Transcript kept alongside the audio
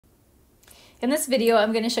In this video,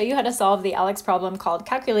 I'm going to show you how to solve the ALEKS problem called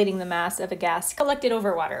calculating the mass of a gas collected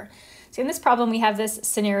over water. So in this problem, we have this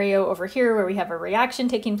scenario over here where we have a reaction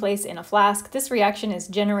taking place in a flask. This reaction is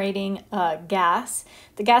generating gas.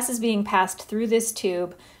 The gas is being passed through this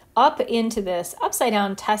tube up into this upside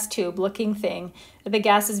down test tube looking thing. The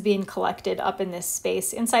gas is being collected up in this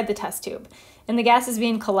space inside the test tube. And the gas is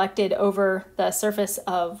being collected over the surface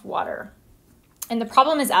of water. And the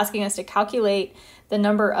problem is asking us to calculate the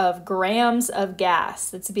number of grams of gas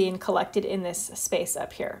that's being collected in this space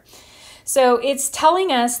up here. So it's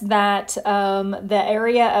telling us that the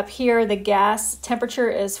area up here, the gas temperature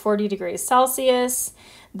is 40 degrees Celsius.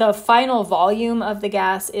 The final volume of the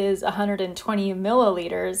gas is 120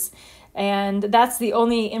 milliliters. And that's the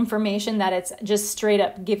only information that it's just straight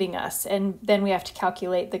up giving us. And then we have to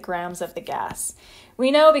calculate the grams of the gas.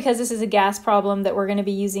 We know, because this is a gas problem, that we're going to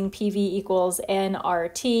be using PV equals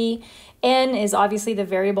nRT. N is obviously the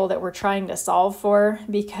variable that we're trying to solve for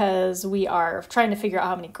because we are trying to figure out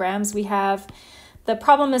how many grams we have. The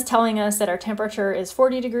problem is telling us that our temperature is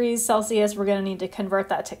 40 degrees Celsius. We're going to need to convert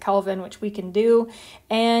that to Kelvin, which we can do.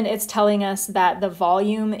 And it's telling us that the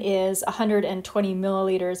volume is 120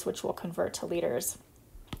 milliliters, which we'll convert to liters.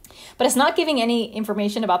 But it's not giving any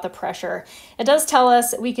information about the pressure. It does tell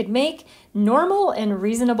us we could make normal and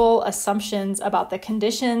reasonable assumptions about the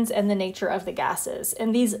conditions and the nature of the gases.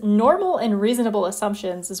 And these normal and reasonable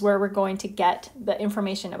assumptions is where we're going to get the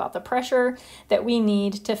information about the pressure that we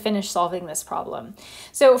need to finish solving this problem.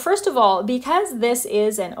 So first of all, because this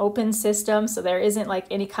is an open system, so there isn't like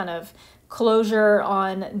any kind of closure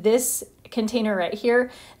on this container right here,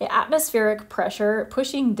 the atmospheric pressure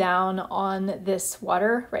pushing down on this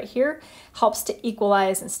water right here helps to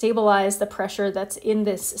equalize and stabilize the pressure that's in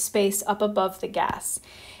this space up above the gas.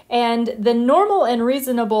 And the normal and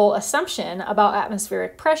reasonable assumption about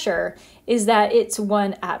atmospheric pressure is that it's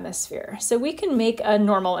 1 atmosphere. So we can make a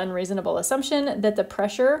normal and reasonable assumption that the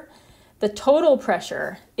pressure, the total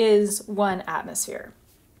pressure, is 1 atmosphere.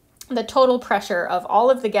 The total pressure of all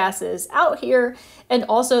of the gases out here, and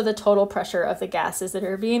also the total pressure of the gases that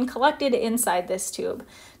are being collected inside this tube.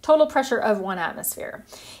 Total pressure of 1 atmosphere.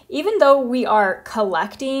 Even though we are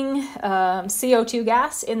collecting CO2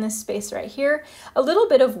 gas in this space right here, a little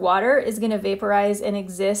bit of water is going to vaporize and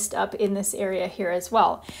exist up in this area here as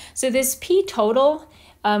well. So this P total,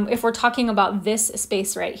 if we're talking about this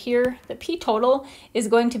space right here, the P total is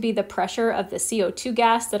going to be the pressure of the CO2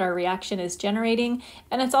 gas that our reaction is generating,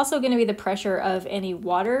 and it's also going to be the pressure of any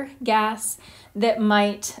water gas that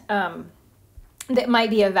might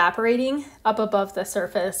be evaporating up above the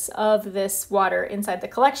surface of this water inside the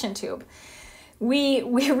collection tube. We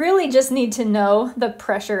really just need to know the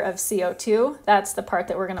pressure of CO2. That's the part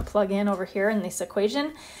that we're going to plug in over here in this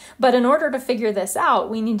equation. But in order to figure this out,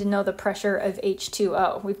 we need to know the pressure of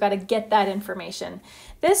H2O. We've got to get that information.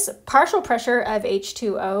 This partial pressure of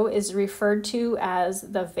H2O is referred to as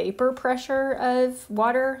the vapor pressure of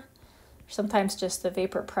water, sometimes just the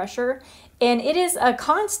vapor pressure. And it is a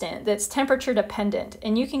constant that's temperature dependent.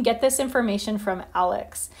 And you can get this information from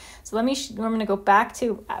ALEKS. So I'm going to go back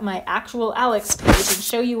to my actual ALEKS page and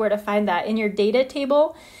show you where to find that. In your data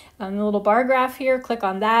table, the little bar graph here, click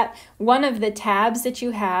on that. One of the tabs that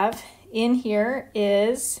you have in here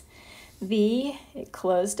is it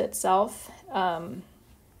closed itself,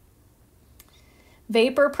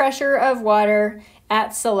 vapor pressure of water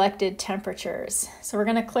at selected temperatures. So we're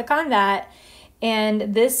going to click on that,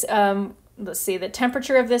 and this, let's see, the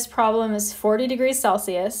temperature of this problem is 40 degrees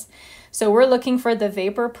Celsius. So we're looking for the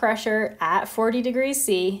vapor pressure at 40 degrees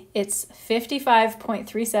C. It's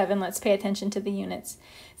 55.37. Let's pay attention to the units.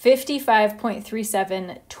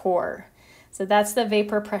 55.37 torr. So that's the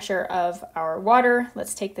vapor pressure of our water.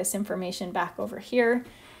 Let's take this information back over here.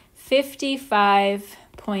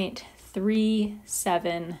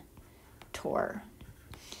 55.37 torr.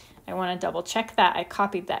 I want to double check that I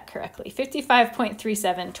copied that correctly.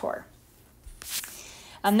 55.37 torr.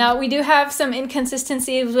 Now we do have some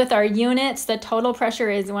inconsistencies with our units. The total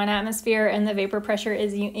pressure is 1 atmosphere and the vapor pressure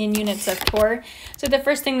is in units of torr. So the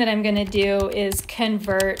first thing that I'm going to do is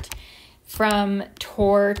convert from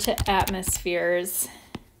torr to atmospheres.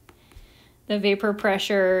 The vapor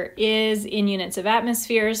pressure is in units of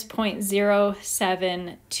atmospheres,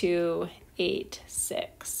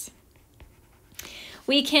 0.07286.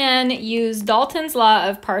 We can use Dalton's law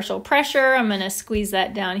of partial pressure. I'm going to squeeze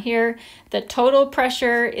that down here. The total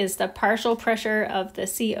pressure is the partial pressure of the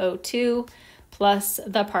CO2 plus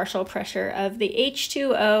the partial pressure of the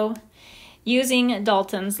H2O. Using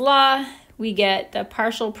Dalton's law, we get the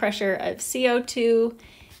partial pressure of CO2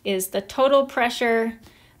 is the total pressure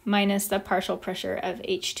minus the partial pressure of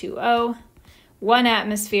H2O. 1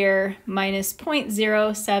 atmosphere minus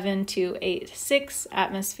 0.07286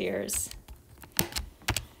 atmospheres.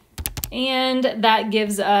 And that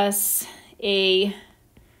gives us a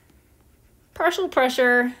partial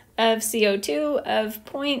pressure of CO2 of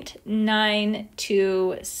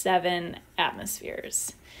 0.927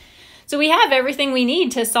 atmospheres. So we have everything we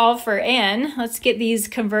need to solve for N. Let's get these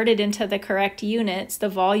converted into the correct units. The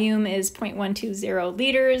volume is 0.120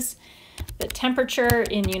 liters. The temperature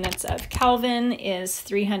in units of Kelvin is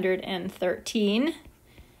 313.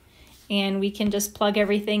 And we can just plug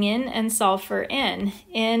everything in and solve for N.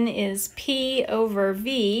 N is P over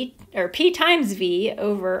V, or P times V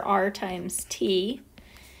over R times T.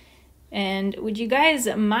 And would you guys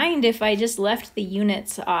mind if I just left the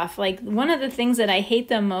units off? Like, one of the things that I hate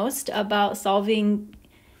the most about solving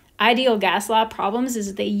ideal gas law problems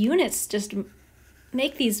is the units just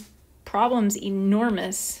make these problems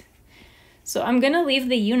enormous. So I'm gonna leave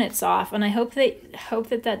the units off, and I hope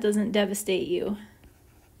that doesn't devastate you,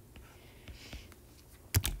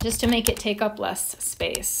 just to make it take up less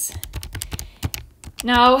space.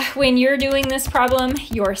 Now, when you're doing this problem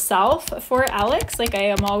yourself for ALEKS, like I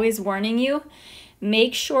am always warning you,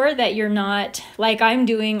 make sure that you're not, like I'm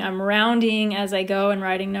doing, I'm rounding as I go and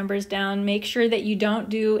writing numbers down. Make sure that you don't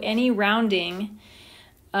do any rounding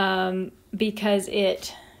because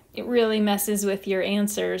it really messes with your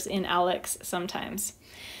answers in ALEKS sometimes.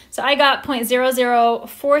 So I got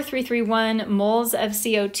 0.004331 moles of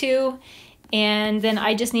CO2, and then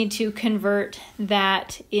I just need to convert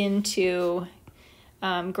that into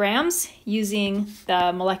grams using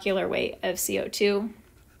the molecular weight of CO2.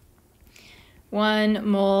 1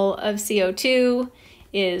 mole of CO2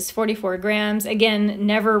 is 44 grams. Again,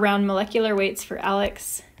 never round molecular weights for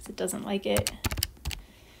ALEKS because it doesn't like it.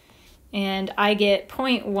 And I get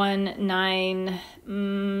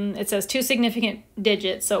 0.19, it says 2 significant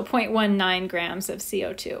digits, so 0.19 grams of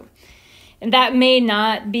CO2. And that may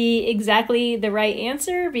not be exactly the right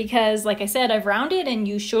answer because, like I said, I've rounded, and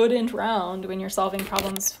you shouldn't round when you're solving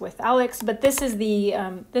problems with ALEKS, but this is the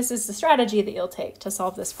strategy that you'll take to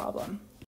solve this problem.